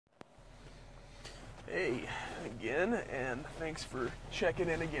Hey, again, and thanks for checking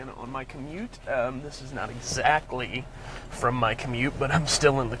in again on my commute. This is not exactly from my commute, but I'm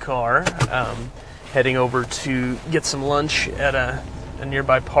still in the car, heading over to get some lunch at a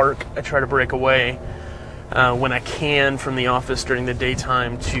nearby park. I try to break away when I can from the office during the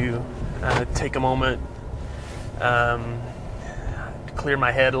daytime to take a moment, to clear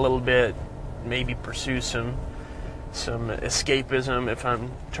my head a little bit, maybe pursue some escapism if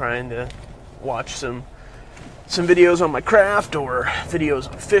I'm trying to watch some videos on my craft or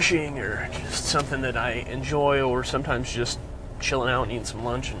videos on fishing or just something that I enjoy, or sometimes just chilling out and eating some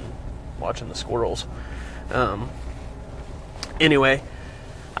lunch and watching the squirrels. Anyway,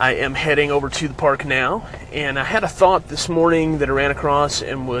 I am heading over to the park now, and I had a thought this morning that I ran across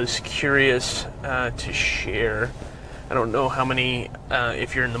and was curious to share. I don't know how many,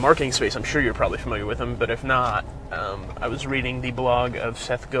 if you're in the marketing space, I'm sure you're probably familiar with them, but if not, I was reading the blog of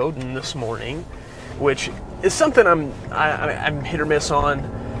Seth Godin this morning, which is something I'm hit or miss on.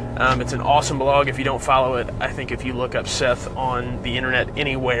 It's an awesome blog. If you don't follow it, I think if you look up Seth on the internet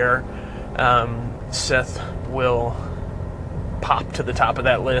anywhere, Seth will pop to the top of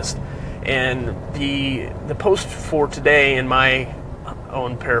that list. And the post for today, in my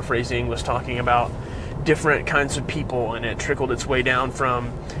own paraphrasing, was talking about different kinds of people, and it trickled its way down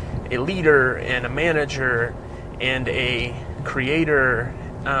from a leader and a manager and a creator.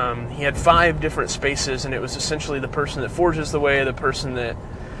 He had 5 different spaces, and it was essentially the person that forges the way, the person that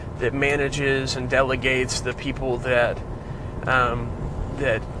manages and delegates, the people that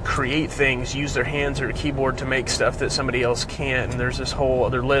create things, use their hands or a keyboard to make stuff that somebody else can't. And there's this whole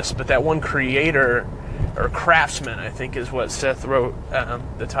other list, but that one creator, or craftsman, I think is what Seth wrote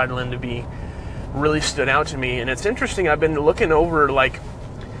the title in to be, really stood out to me. And it's interesting, I've been looking over, like,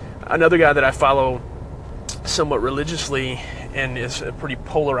 another guy that I follow somewhat religiously and is a pretty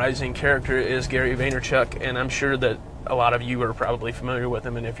polarizing character is Gary Vaynerchuk, and I'm sure that a lot of you are probably familiar with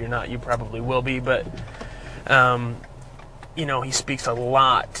him, and if you're not, you probably will be. But he speaks a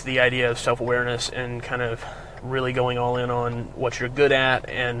lot to the idea of self-awareness and kind of really going all in on what you're good at,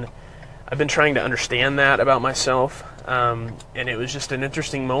 and I've been trying to understand that about myself, and it was just an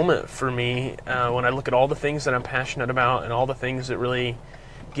interesting moment for me when I look at all the things that I'm passionate about and all the things that really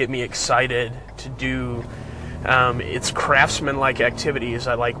get me excited to do. It's craftsman-like activities.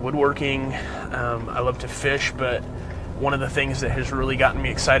 I like woodworking. I love to fish, but one of the things that has really gotten me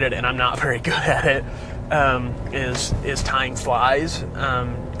excited, and I'm not very good at it, is tying flies,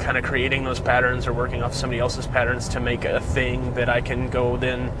 kind of creating those patterns or working off somebody else's patterns to make a thing that I can go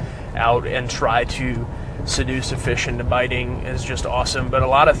then out and try to seduce a fish into biting is just awesome. But a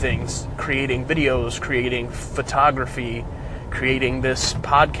lot of things, creating videos, creating photography, creating this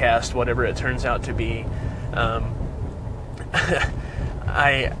podcast, whatever it turns out to be,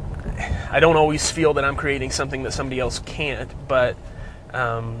 I don't always feel that I'm creating something that somebody else can't, but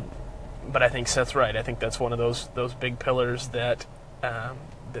I think Seth's right. I think that's one of those big pillars that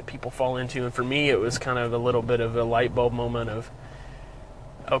people fall into. And for me, it was kind of a little bit of a light bulb moment of,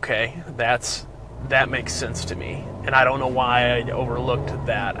 okay, that makes sense to me. And I don't know why I overlooked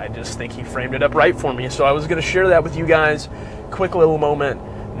that. I just think he framed it up right for me. So I was going to share that with you guys. Quick little moment,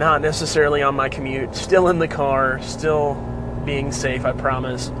 not necessarily on my commute, still in the car, still being safe, I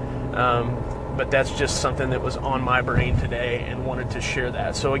promise. But that's just something that was on my brain today and wanted to share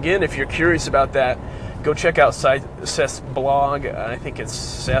that. So again, if you're curious about that, go check out Seth's blog. I think it's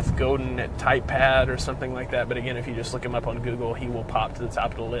Seth Godin at Typepad or something like that. But again, if you just look him up on Google, he will pop to the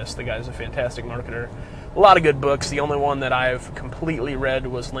top of the list. The guy's a fantastic marketer. A lot of good books. The only one that I've completely read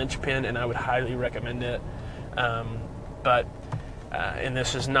was Linchpin, and I would highly recommend it. And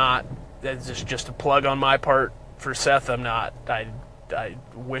this is just a plug on my part for Seth. I'm not. I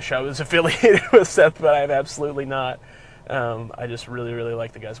wish I was affiliated with Seth, but I'm absolutely not. I just really, really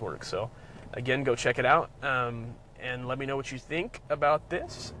like the guy's work. So, again, go check it out, and let me know what you think about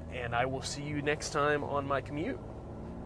this, and I will see you next time on my commute.